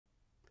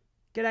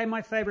G'day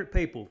my favourite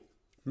people,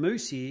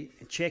 Moose here,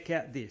 and check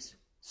out this.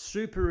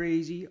 Super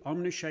easy, I'm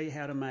going to show you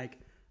how to make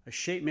a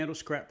sheet metal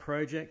scrap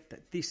project.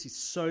 This is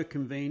so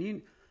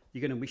convenient,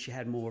 you're going to wish you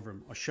had more of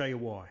them. I'll show you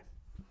why.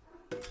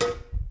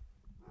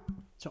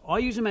 So I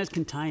use them as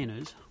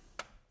containers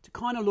to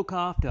kind of look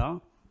after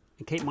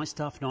and keep my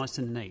stuff nice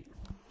and neat.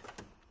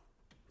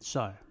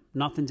 So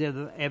nothing's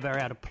ever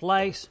out of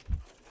place,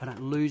 I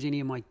don't lose any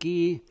of my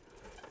gear,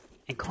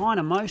 and kind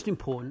of most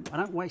important, I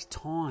don't waste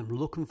time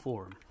looking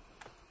for them.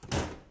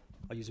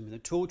 I use them in the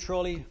tool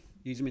trolley,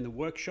 use them in the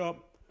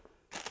workshop.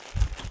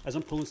 As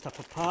I'm pulling stuff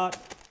apart,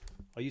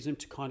 I use them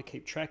to kind of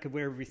keep track of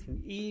where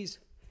everything is.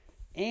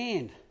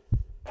 And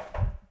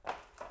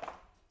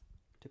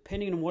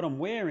depending on what I'm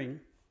wearing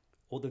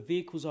or the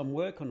vehicles I'm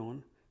working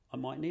on, I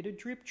might need a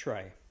drip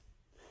tray.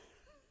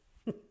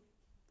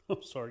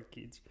 I'm sorry,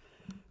 kids.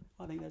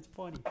 I think that's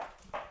funny.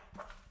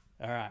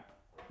 All right,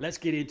 let's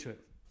get into it.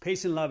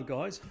 Peace and love,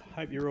 guys.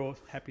 Hope you're all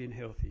happy and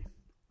healthy.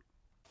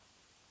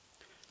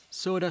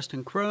 Sawdust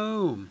and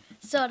chrome.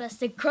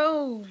 Sawdust and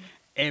chrome.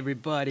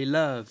 Everybody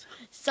loves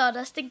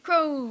Sawdust and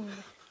chrome.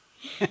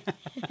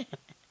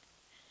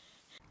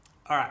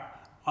 All right,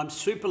 I'm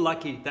super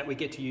lucky that we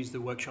get to use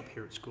the workshop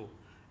here at school.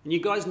 And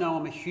you guys know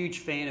I'm a huge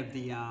fan of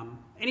the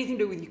anything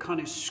to do with your kind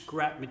of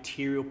scrap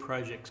material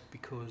projects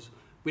because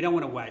we don't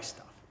want to waste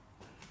stuff.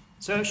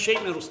 So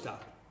sheet metal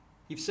stuff.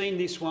 You've seen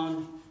this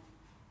one.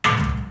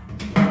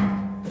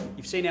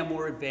 You've seen our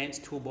more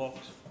advanced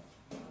toolbox.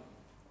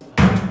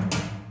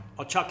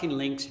 I'll chuck in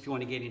links if you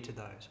want to get into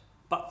those.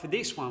 But for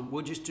this one,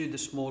 we'll just do the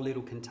small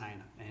little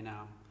container. And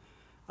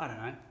I don't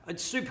know,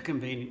 it's super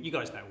convenient. You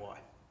guys know why.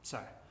 So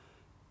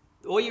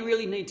all you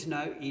really need to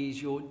know is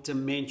your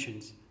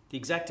dimensions, the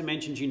exact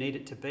dimensions you need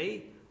it to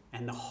be,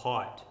 and the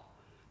height.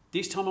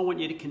 This time I want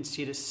you to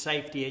consider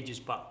safety edges,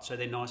 but so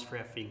they're nice for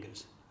our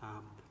fingers.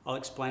 I'll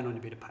explain on a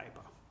bit of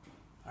paper.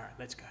 All right,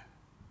 let's go.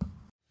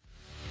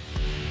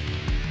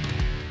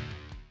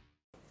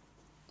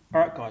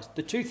 All right, guys,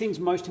 the two things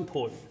most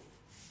important.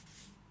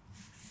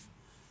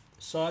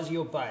 The size of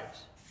your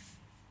base.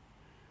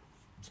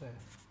 So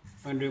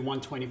I'm going to do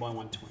 120 by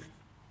 120.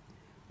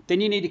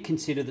 Then you need to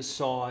consider the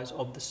size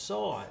of the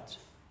sides.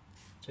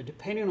 So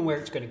depending on where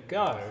it's going to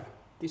go,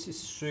 this is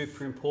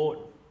super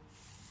important.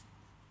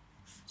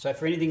 So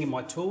for anything in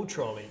my tool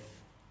trolley,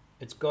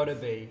 it's got to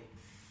be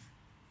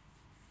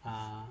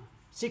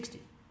 6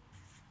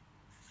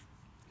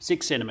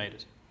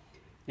 centimetres.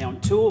 Now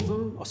on two of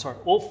them,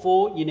 all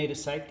four, you need a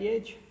safety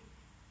edge.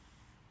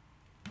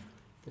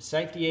 The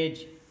safety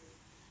edge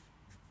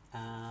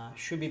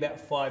should be about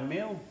 5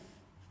 mil,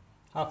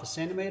 half a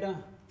centimetre.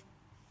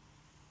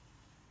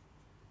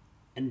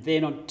 And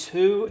then on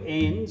two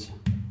ends,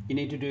 you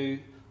need to do,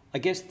 I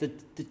guess, the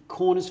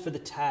corners for the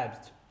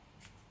tabs.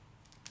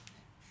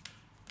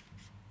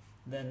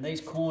 Then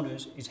these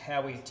corners is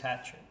how we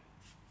attach it.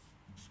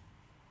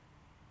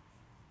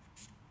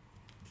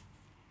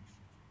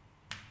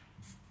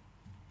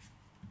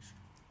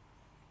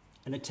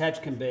 And the tabs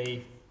can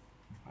be,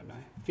 I don't know,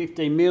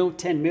 15 mil,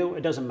 10 mil,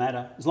 it doesn't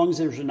matter, as long as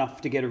there's enough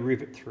to get a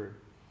rivet through.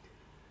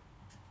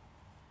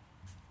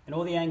 And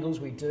all the angles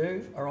we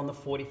do are on the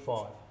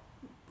 45.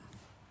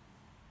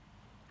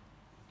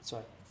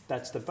 So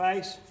that's the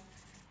base,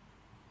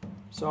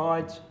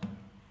 sides,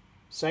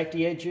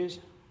 safety edges,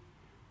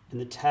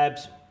 and the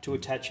tabs to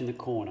attach in the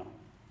corner.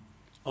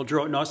 I'll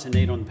draw it nice and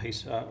neat on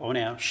on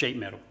our sheet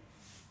metal.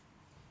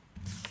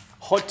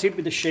 Hot tip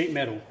with the sheet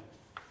metal.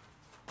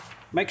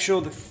 Make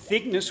sure the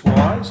thickness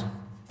wise,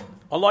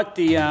 I like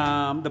the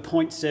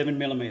 0.7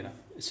 millimetre.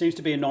 It seems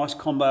to be a nice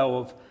combo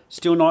of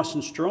still nice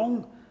and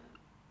strong,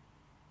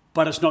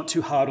 but it's not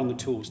too hard on the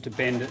tools to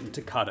bend it and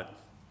to cut it.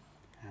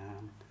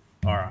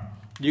 All right,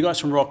 you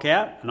guys can rock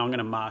out and I'm going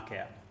to mark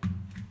out.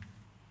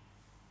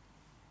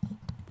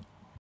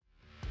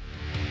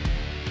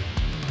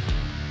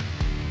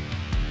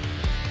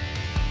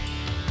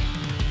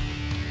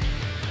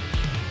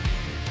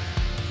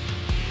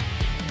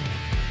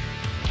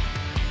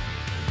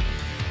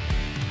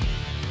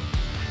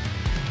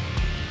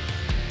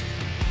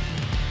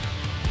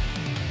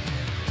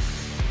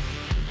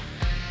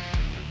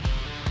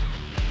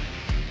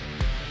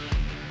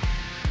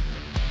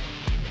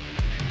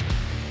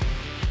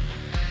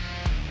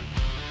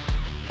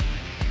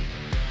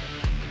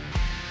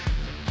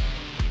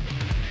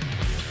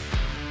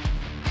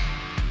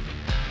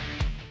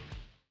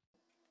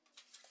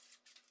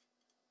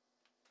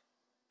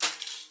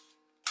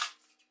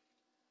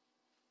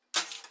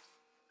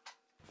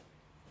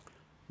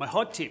 My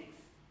hot tip,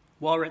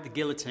 while we're at the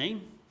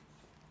guillotine,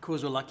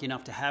 because we're lucky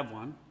enough to have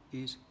one,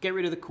 is get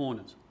rid of the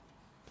corners.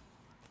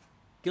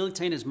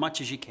 Guillotine as much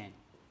as you can.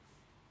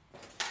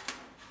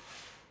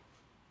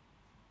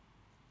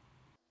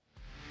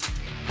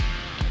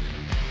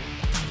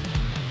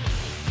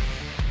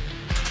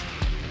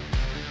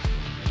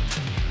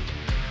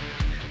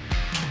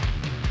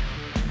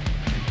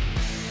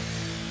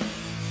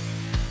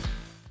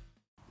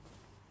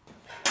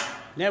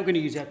 Now we're going to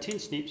use our tin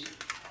snips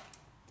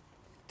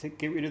to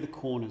get rid of the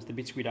corners, the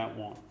bits we don't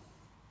want.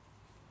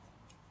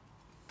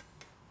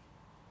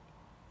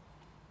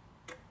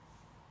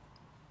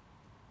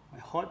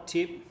 hot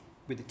tip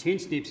with the tin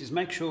snips is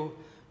make sure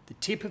the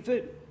tip of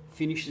it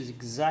finishes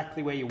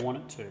exactly where you want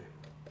it to.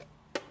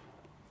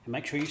 And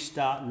make sure you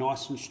start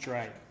nice and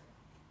straight.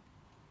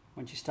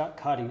 Once you start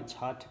cutting, it's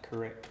hard to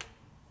correct.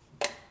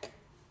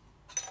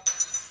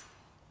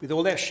 With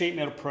all our sheet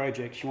metal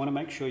projects, you want to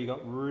make sure you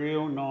got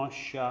real nice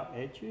sharp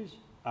edges,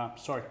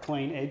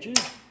 clean edges.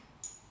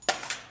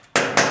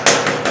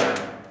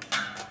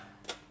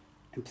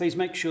 And please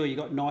make sure you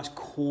got nice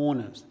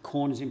corners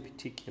in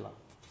particular.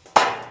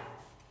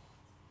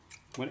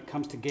 When it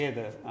comes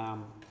together,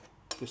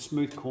 the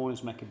smooth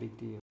corners make a big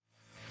deal.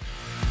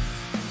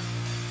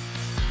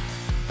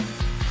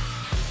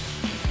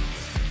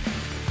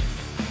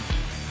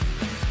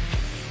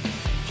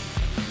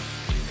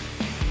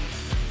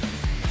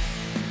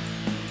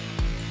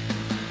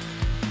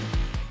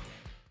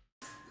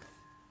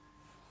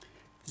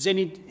 If there's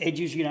any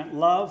edges you don't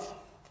love,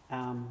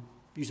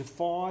 use a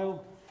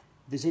file.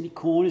 If there's any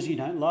corners you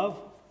don't love,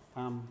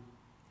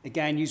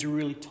 again, use a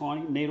really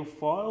tiny needle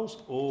files,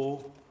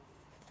 or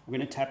we're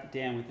going to tap it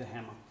down with the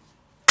hammer.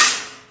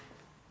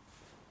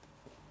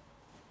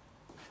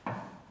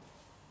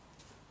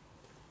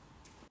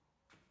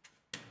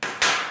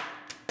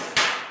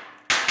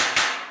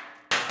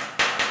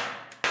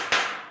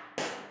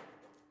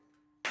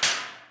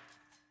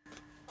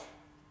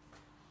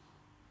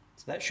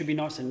 So that should be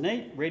nice and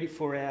neat, ready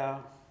for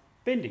our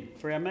bending,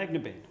 for our magna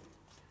bend.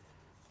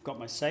 I've got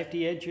my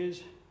safety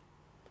edges,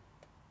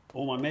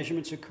 all my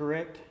measurements are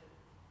correct,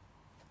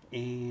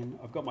 and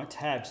I've got my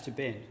tabs to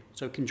bend,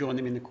 so I can join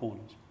them in the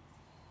corners.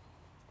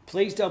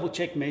 Please double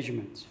check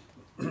measurements.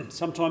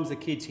 Sometimes the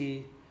kids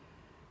here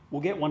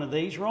will get one of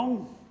these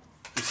wrong,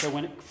 and so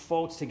when it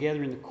folds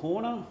together in the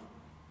corner,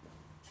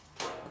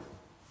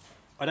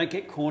 I don't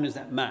get corners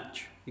that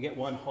match. You get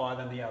one higher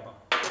than the other.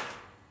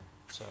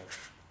 So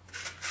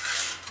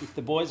if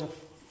the boys are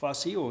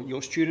fussy, or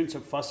your students are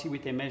fussy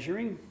with their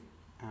measuring,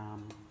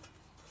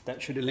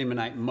 that should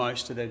eliminate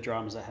most of the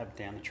dramas they have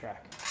down the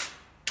track.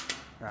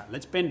 All right,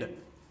 let's bend it.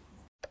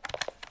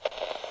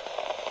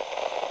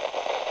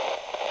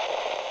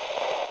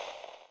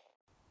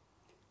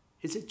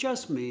 Is it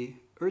just me,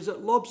 or is it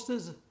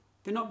lobsters?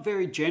 They're not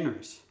very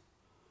generous.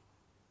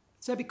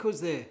 Is that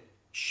because they're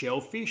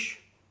shellfish?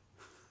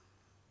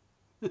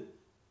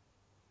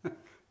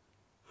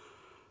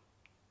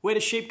 Where do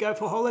sheep go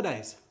for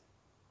holidays?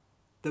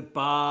 The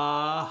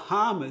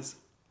Bahamas.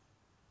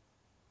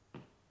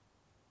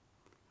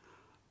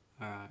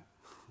 All right,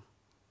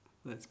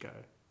 let's go.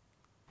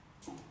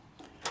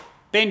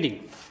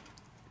 Bending.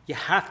 You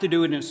have to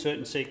do it in a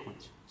certain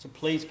sequence, so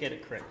please get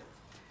it correct.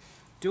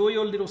 Do all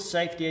your little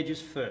safety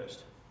edges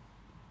first.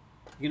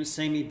 You're going to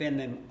see me bend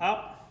them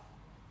up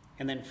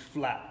and then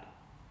flat.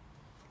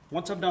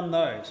 Once I've done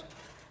those,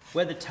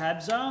 where the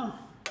tabs are,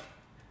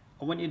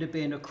 I want you to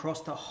bend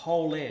across the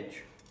whole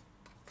edge.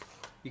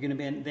 You're going to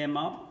bend them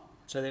up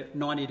so they're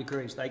 90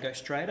 degrees. They go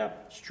straight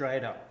up,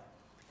 straight up.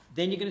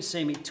 Then you're going to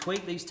see me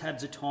tweak these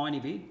tabs a tiny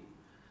bit,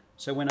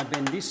 so when I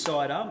bend this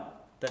side up,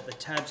 that the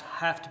tabs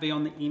have to be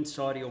on the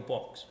inside of your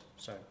box.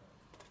 So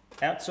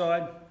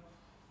outside,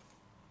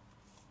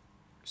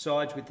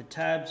 sides with the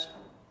tabs,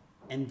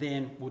 and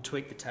then we'll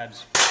tweak the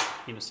tabs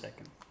in a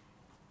second.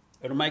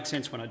 It'll make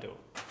sense when I do it.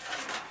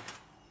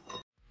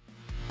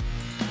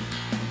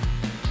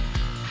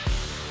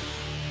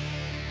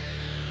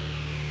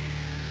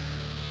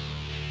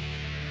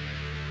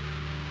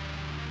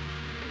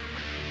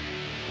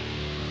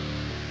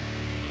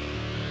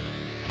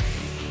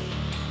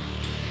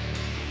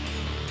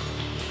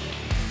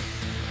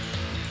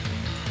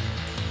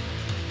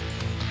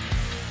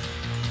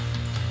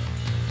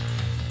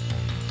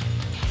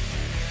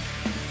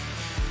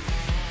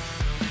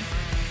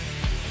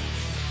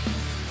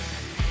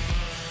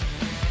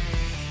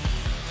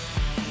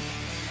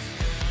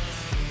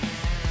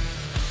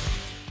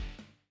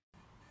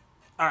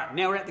 All right,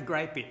 now we're at the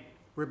great bit.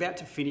 We're about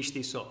to finish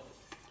this off.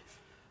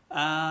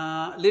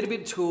 A little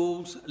bit of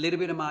tools, a little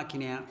bit of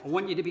marking out. I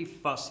want you to be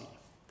fussy.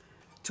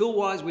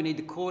 Tool-wise, we need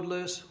the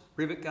cordless,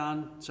 rivet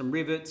gun, some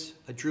rivets,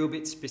 a drill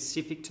bit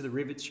specific to the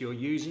rivets you're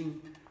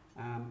using.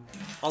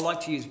 I like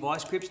to use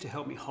vice grips to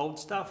help me hold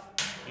stuff,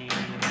 and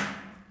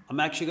I'm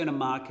actually going to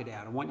mark it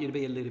out. I want you to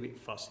be a little bit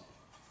fussy.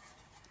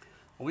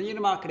 I want you to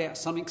mark it out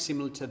something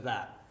similar to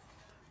that.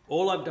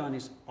 All I've done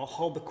is I'll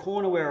hold the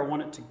corner where I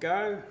want it to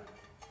go.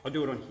 I'll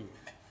do it on here.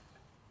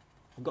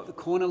 I've got the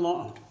corner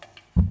lined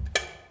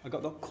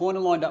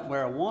up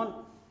where I want.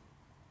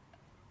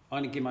 I'm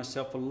going to give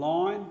myself a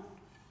line.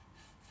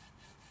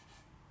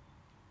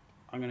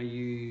 I'm going to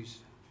use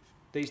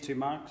these two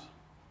marks.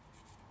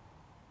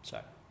 So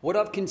what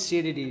I've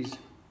considered is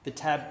the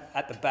tab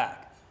at the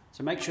back.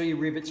 So make sure your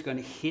rivet's going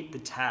to hit the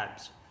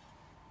tabs.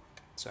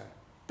 So,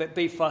 but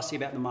be fussy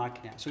about the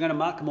marking out. So I'm going to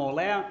mark them all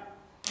out.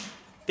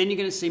 Then you're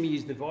going to see me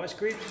use the vice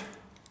grips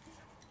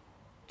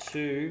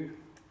to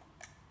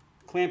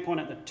clamp on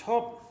at the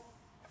top.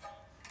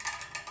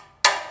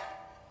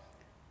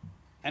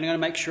 And I'm going to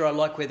make sure I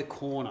like where the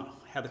corner,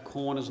 how the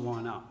corners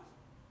line up.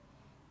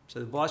 So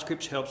the vice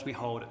grips helps me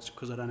hold it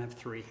because I don't have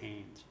three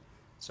hands.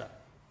 So I'm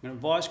going to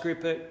vice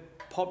grip it,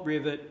 pot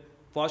rivet,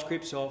 vice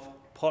grips off,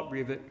 pot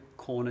rivet,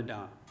 corner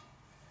done.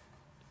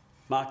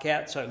 Mark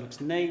out so it looks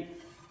neat,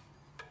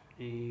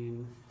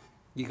 and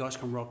you guys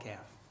can rock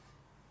out.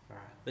 All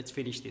right, let's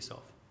finish this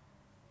off.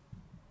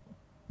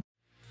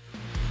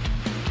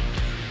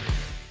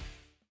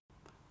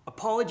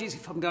 Apologies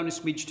if I'm going a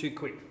smidge too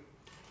quick.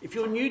 If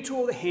you're new to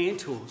all the hand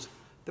tools,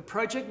 the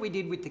project we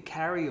did with the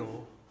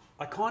carry-all,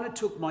 I kind of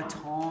took my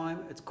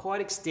time. It's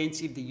quite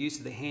extensive, the use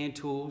of the hand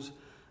tools,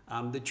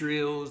 the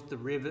drills, the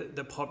rivet,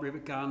 the pot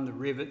rivet gun, the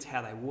rivets,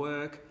 how they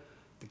work,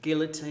 the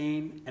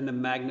guillotine, and the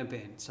magna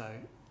bend. So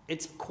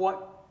it's quite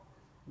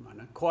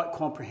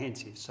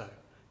comprehensive. So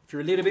if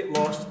you're a little bit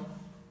lost,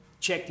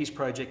 check this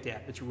project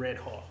out. It's red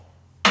hot.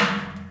 All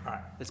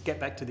right, let's get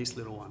back to this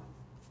little one.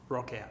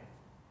 Rock out.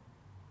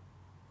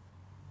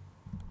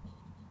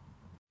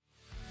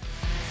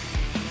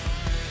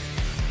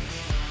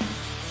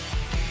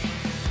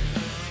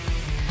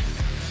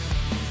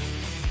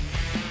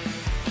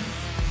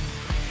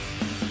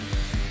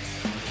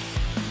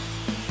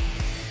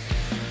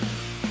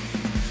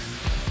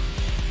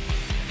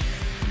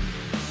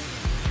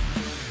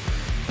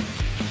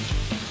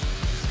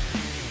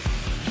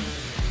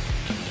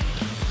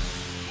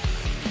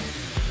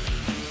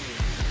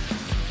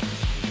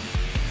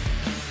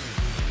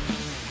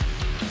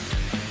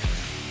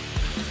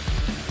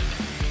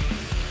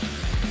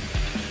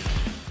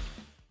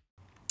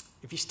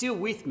 If you're still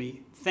with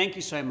me, thank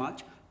you so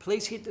much.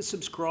 Please hit the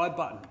subscribe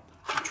button.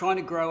 I'm trying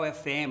to grow our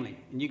family,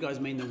 and you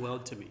guys mean the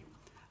world to me.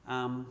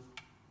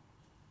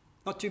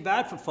 Not too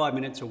bad for 5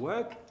 minutes of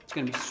work. It's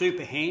going to be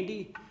super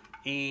handy,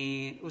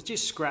 and it was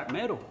just scrap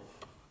metal,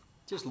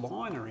 just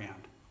lying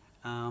around.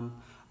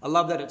 I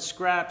love that it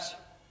scraps,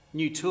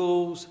 new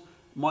tools,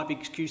 might be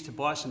excused to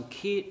buy some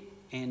kit,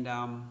 and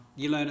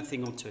you learn a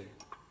thing or two.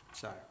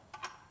 So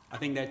I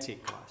think that's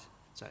it, guys.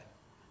 So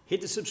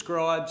hit the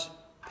subscribes.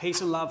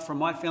 Peace and love from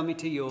my family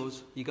to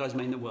yours. You guys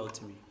mean the world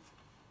to me.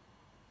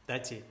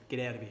 That's it. Get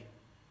out of here.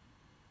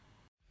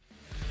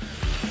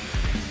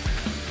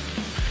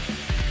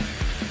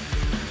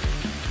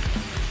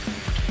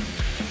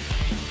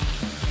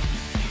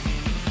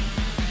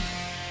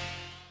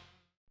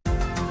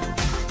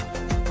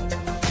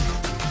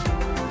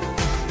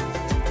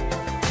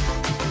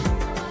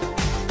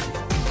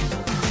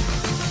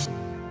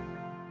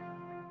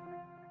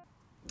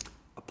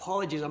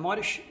 Apologies, I might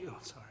have... oh,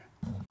 sorry.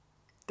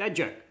 Dad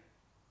joke.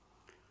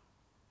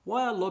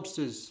 Why are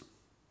lobsters...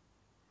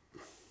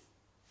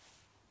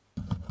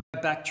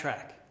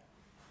 Backtrack.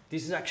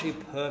 This is actually a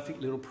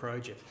perfect little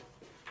project.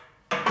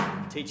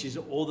 It teaches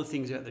all the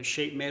things about the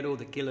sheet metal,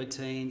 the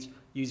guillotines,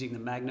 using the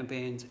magna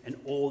bends, and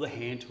all the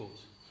hand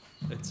tools.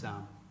 It's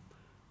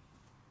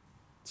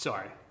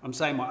sorry, I'm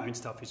saying my own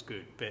stuff is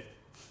good, but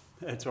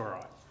it's all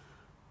right.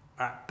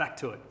 All right, back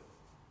to it.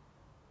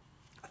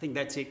 I think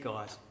that's it,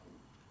 guys.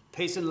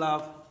 Peace and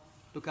love.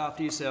 Look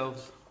after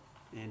yourselves.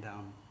 And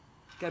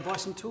go buy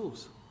some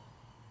tools.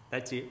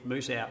 That's it.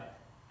 Moose out.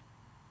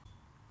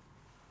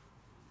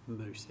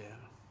 Moose out.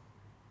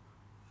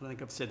 I don't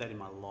think I've said that in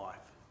my life.